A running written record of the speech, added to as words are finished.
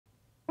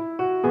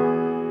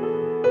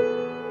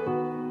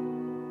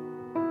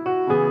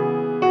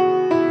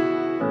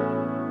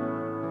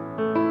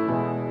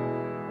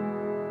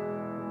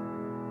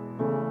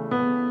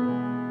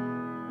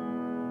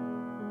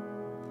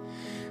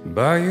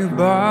by your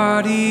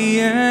body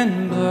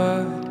and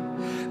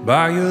blood,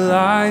 by your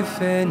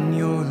life and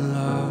your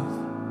love,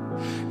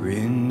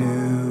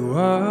 renew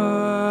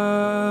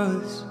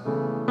us.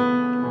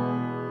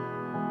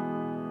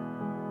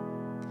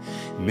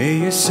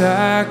 May your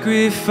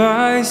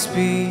sacrifice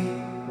be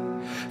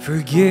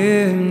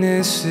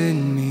forgiveness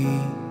in me.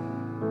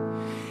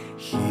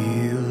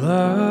 Heal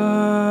us.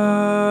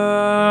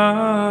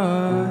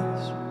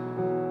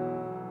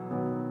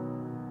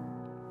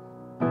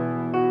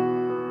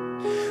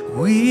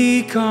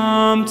 We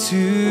come to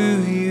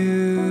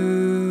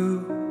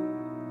you.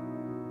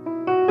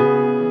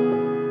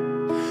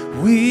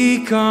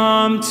 We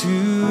come to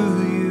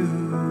you,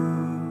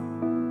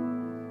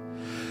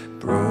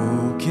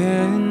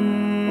 broken,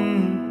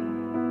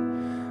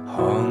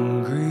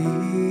 hungry.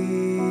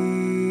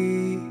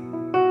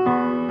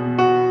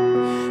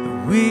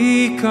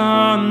 We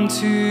come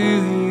to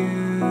you.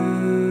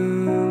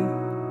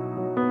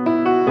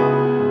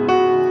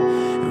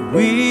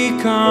 We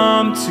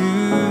come to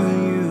you.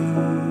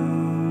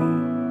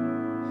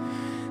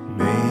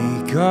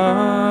 Make us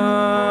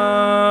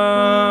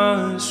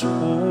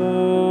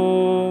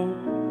whole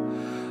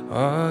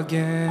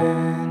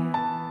again.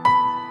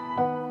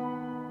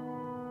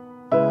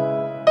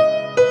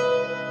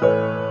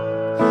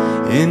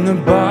 In the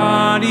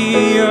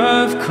body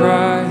of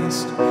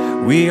Christ,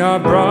 we are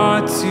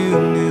brought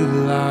to new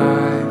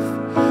life.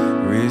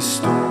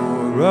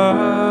 Restore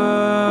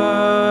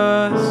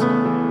us,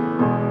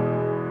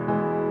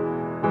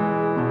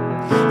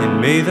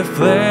 and may the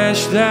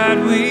flesh that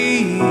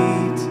we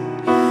eat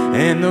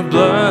and the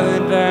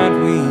blood that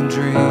we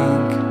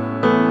drink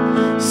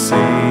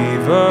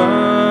save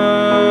us.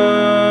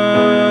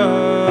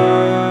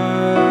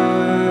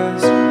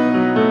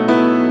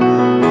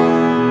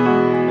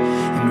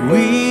 And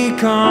we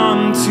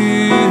come to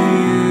you,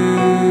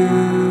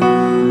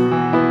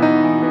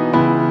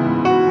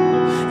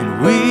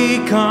 and we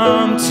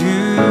come to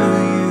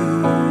you,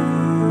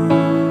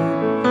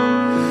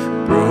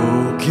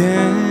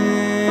 broken,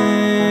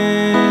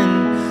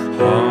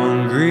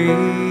 hungry.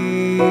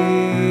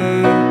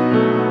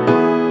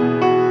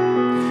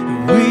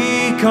 We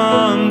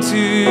come to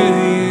you.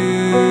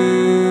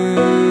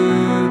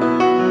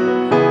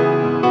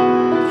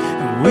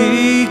 We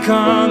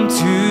come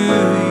to you.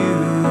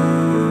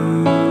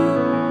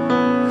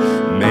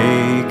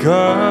 Make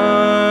us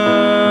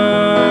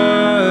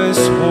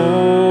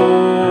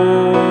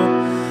whole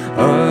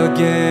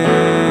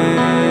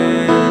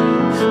again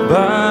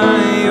by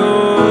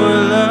your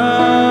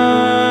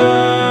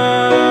love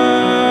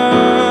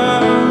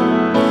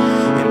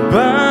and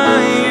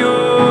by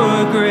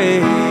your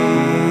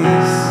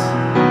grace.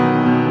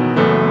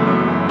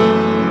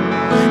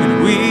 And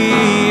we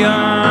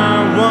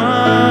are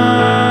one.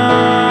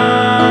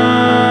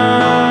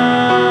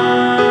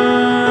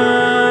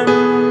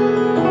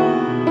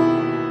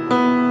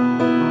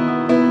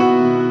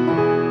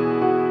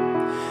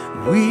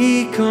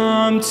 We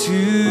come to you.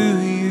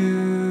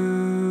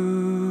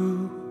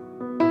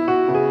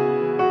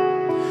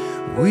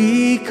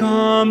 We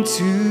come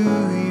to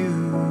you,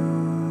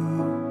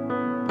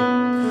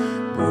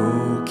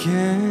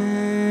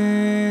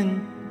 broken,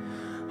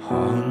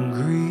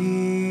 hungry.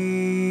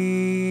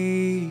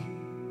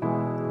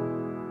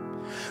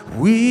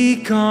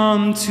 We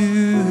come to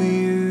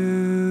you.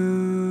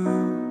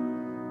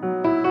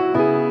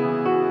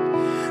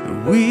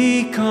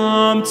 We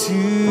come to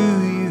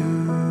you.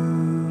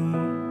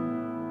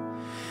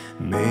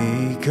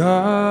 Make us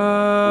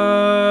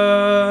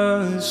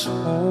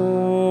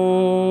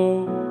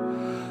whole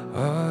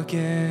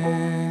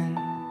again.